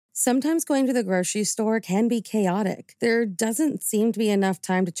Sometimes going to the grocery store can be chaotic. There doesn't seem to be enough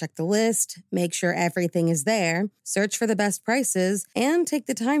time to check the list, make sure everything is there, search for the best prices, and take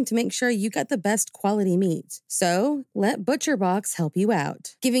the time to make sure you get the best quality meat. So, let ButcherBox help you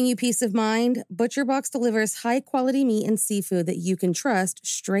out. Giving you peace of mind, ButcherBox delivers high-quality meat and seafood that you can trust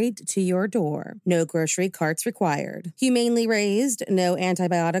straight to your door. No grocery carts required. Humanely raised, no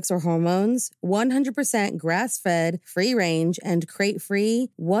antibiotics or hormones, 100% grass-fed, free-range, and crate-free.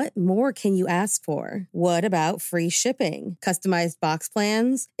 What more can you ask for? What about free shipping, customized box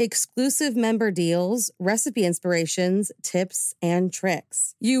plans, exclusive member deals, recipe inspirations, tips, and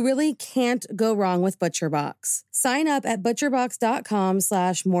tricks? You really can't go wrong with ButcherBox. Sign up at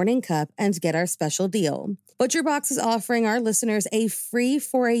butcherbox.com/morningcup and get our special deal. ButcherBox is offering our listeners a free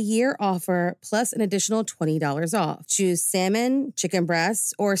for-a-year offer plus an additional $20 off. Choose salmon, chicken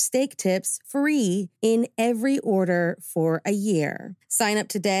breasts, or steak tips free in every order for a year. Sign up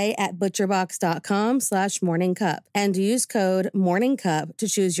today at butcherbox.com/morningcup and use code morningcup to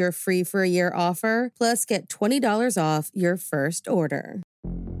choose your free for-a-year offer plus get $20 off your first order.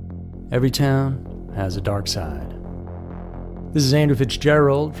 Every town has a dark side. This is Andrew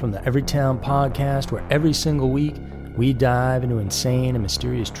Fitzgerald from the Everytown Podcast, where every single week we dive into insane and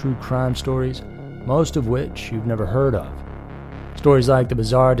mysterious true crime stories, most of which you've never heard of. Stories like the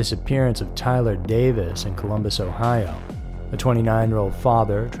bizarre disappearance of Tyler Davis in Columbus, Ohio, a 29-year-old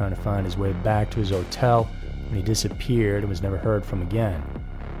father trying to find his way back to his hotel when he disappeared and was never heard from again,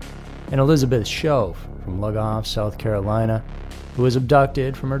 and Elizabeth Shoaf from Lugoff, South Carolina, who was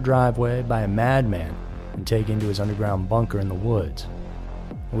abducted from her driveway by a madman and taken to his underground bunker in the woods.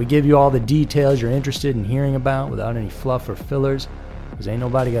 And we give you all the details you're interested in hearing about without any fluff or fillers, because ain't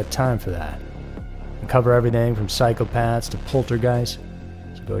nobody got time for that. We cover everything from psychopaths to poltergeists,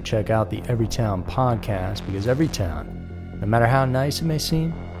 so go check out the Everytown Podcast, because every town, no matter how nice it may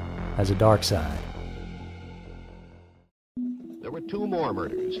seem, has a dark side. There were two more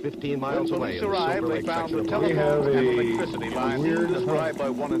murders 15 miles away. When police arrived, they found the telephone and electricity line described by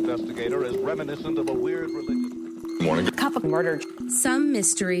one investigator as reminiscent of a weird religion. Couple murdered. Some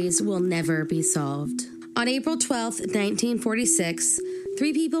mysteries will never be solved. On April 12, 1946,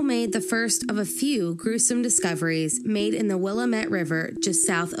 3 people made the first of a few gruesome discoveries made in the Willamette River just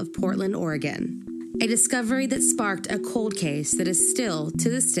south of Portland, Oregon. A discovery that sparked a cold case that is still, to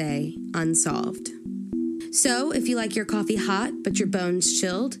this day, unsolved. So, if you like your coffee hot but your bones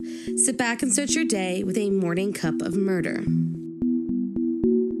chilled, sit back and start your day with a morning cup of murder.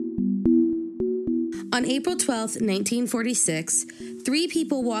 On April 12, 1946, 3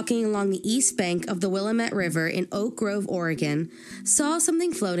 people walking along the east bank of the Willamette River in Oak Grove, Oregon, saw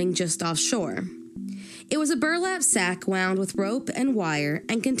something floating just offshore. It was a burlap sack wound with rope and wire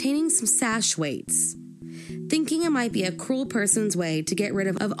and containing some sash weights. Thinking it might be a cruel person's way to get rid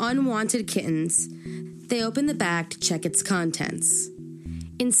of unwanted kittens, they opened the bag to check its contents.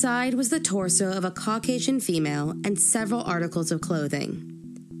 Inside was the torso of a Caucasian female and several articles of clothing.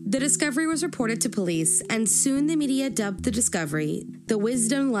 The discovery was reported to police, and soon the media dubbed the discovery the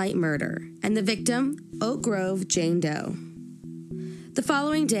Wisdom Light Murder, and the victim, Oak Grove Jane Doe. The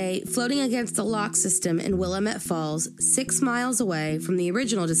following day, floating against the lock system in Willamette Falls, 6 miles away from the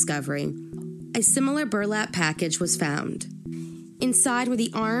original discovery, a similar burlap package was found. Inside were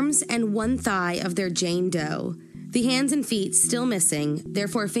the arms and one thigh of their Jane Doe, the hands and feet still missing,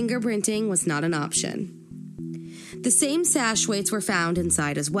 therefore fingerprinting was not an option. The same sash weights were found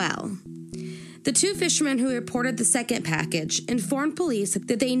inside as well. The 2 fishermen who reported the second package informed police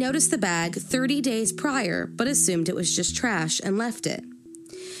that they noticed the bag 30 days prior, but assumed it was just trash and left it.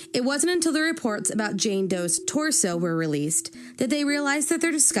 It wasn't until the reports about Jane Doe's torso were released that they realized that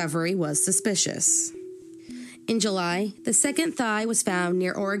their discovery was suspicious. In July, the second thigh was found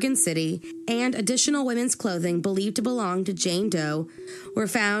near Oregon City, and additional women's clothing believed to belong to Jane Doe were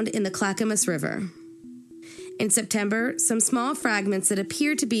found in the Clackamas River. In September, some small fragments that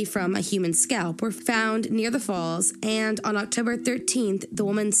appeared to be from a human scalp were found near the falls, and on October 13th, the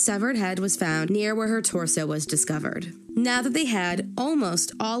woman's severed head was found near where her torso was discovered. Now that they had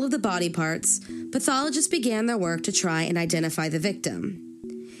almost all of the body parts, pathologists began their work to try and identify the victim.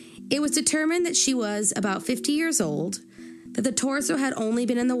 It was determined that she was about 50 years old, that the torso had only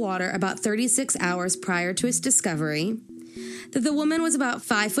been in the water about 36 hours prior to its discovery, that the woman was about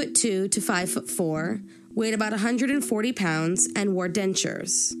 5'2" to 5'4", weighed about 140 pounds, and wore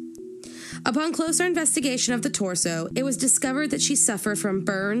dentures. Upon closer investigation of the torso, it was discovered that she suffered from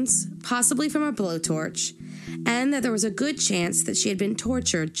burns, possibly from a blowtorch, and that there was a good chance that she had been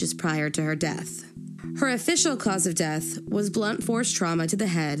tortured just prior to her death. Her official cause of death was blunt force trauma to the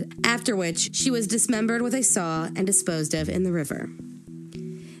head, after which she was dismembered with a saw and disposed of in the river.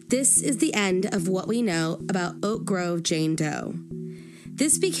 This is the end of what we know about Oak Grove Jane Doe.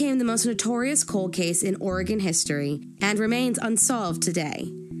 This became the most notorious cold case in Oregon history and remains unsolved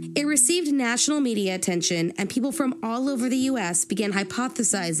today. It received national media attention, and people from all over the U.S. began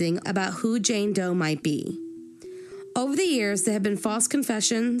hypothesizing about who Jane Doe might be. Over the years, there have been false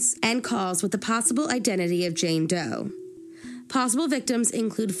confessions and calls with the possible identity of Jane Doe. Possible victims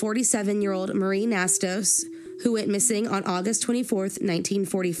include 47-year-old Marie Nastos, who went missing on August 24,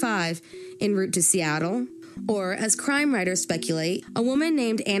 1945, en route to Seattle, or, as crime writers speculate, a woman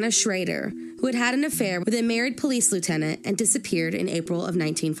named Anna Schrader, who had had an affair with a married police lieutenant and disappeared in April of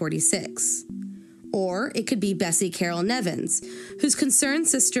 1946. Or it could be Bessie Carol Nevins, whose concerned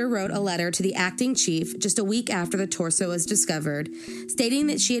sister wrote a letter to the acting chief just a week after the torso was discovered, stating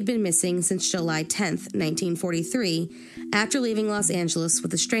that she had been missing since July 10, 1943, after leaving Los Angeles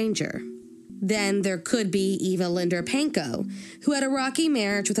with a stranger. Then there could be Eva Linder Pankow, who had a rocky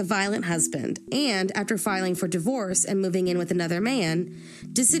marriage with a violent husband and, after filing for divorce and moving in with another man,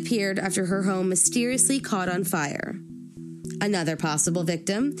 disappeared after her home mysteriously caught on fire. Another possible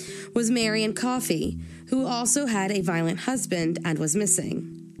victim was Marion Coffey, who also had a violent husband and was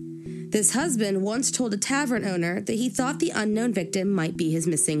missing. This husband once told a tavern owner that he thought the unknown victim might be his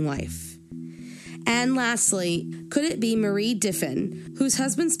missing wife. And lastly, could it be Marie Diffin, whose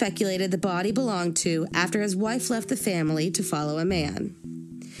husband speculated the body belonged to after his wife left the family to follow a man?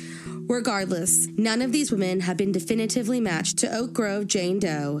 Regardless, none of these women have been definitively matched to Oak Grove Jane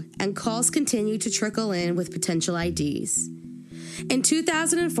Doe, and calls continue to trickle in with potential IDs. In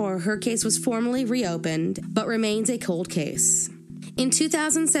 2004, her case was formally reopened, but remains a cold case. In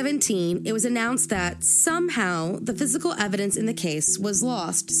 2017, it was announced that somehow the physical evidence in the case was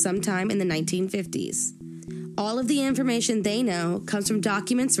lost sometime in the 1950s. All of the information they know comes from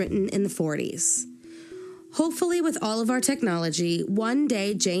documents written in the 40s. Hopefully, with all of our technology, one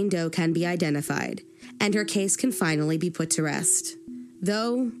day Jane Doe can be identified, and her case can finally be put to rest.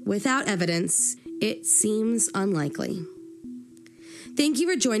 Though, without evidence, it seems unlikely. Thank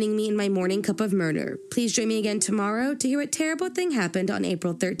you for joining me in my morning cup of murder. Please join me again tomorrow to hear what terrible thing happened on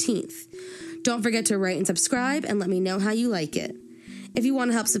April 13th. Don't forget to rate and subscribe and let me know how you like it. If you want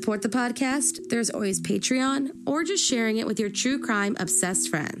to help support the podcast, there's always Patreon or just sharing it with your true crime obsessed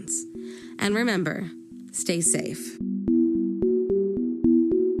friends. And remember, stay safe.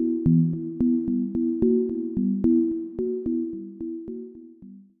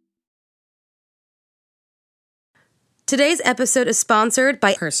 Today's episode is sponsored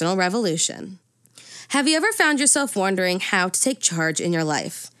by Personal Revolution. Have you ever found yourself wondering how to take charge in your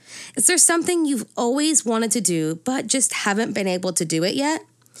life? Is there something you've always wanted to do but just haven't been able to do it yet?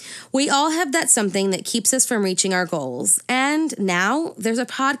 We all have that something that keeps us from reaching our goals, and now there's a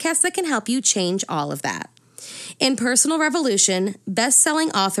podcast that can help you change all of that. In Personal Revolution,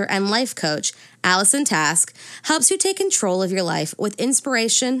 best-selling author and life coach Allison Task helps you take control of your life with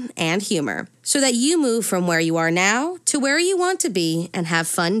inspiration and humor so that you move from where you are now to where you want to be and have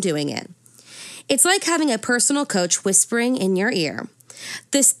fun doing it. It's like having a personal coach whispering in your ear.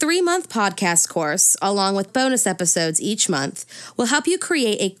 This 3-month podcast course, along with bonus episodes each month, will help you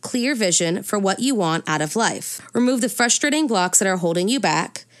create a clear vision for what you want out of life, remove the frustrating blocks that are holding you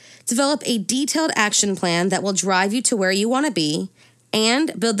back, develop a detailed action plan that will drive you to where you want to be,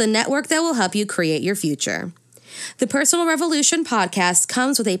 and build the network that will help you create your future. The Personal Revolution podcast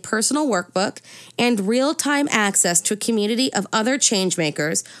comes with a personal workbook and real-time access to a community of other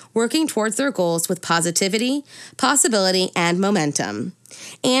changemakers working towards their goals with positivity, possibility, and momentum.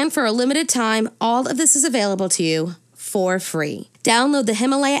 And for a limited time, all of this is available to you for free. Download the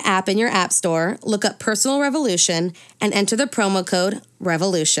Himalaya app in your app store, look up Personal Revolution, and enter the promo code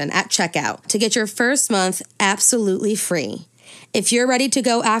REVOLUTION at checkout to get your first month absolutely free. If you're ready to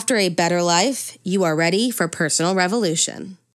go after a better life, you are ready for Personal Revolution.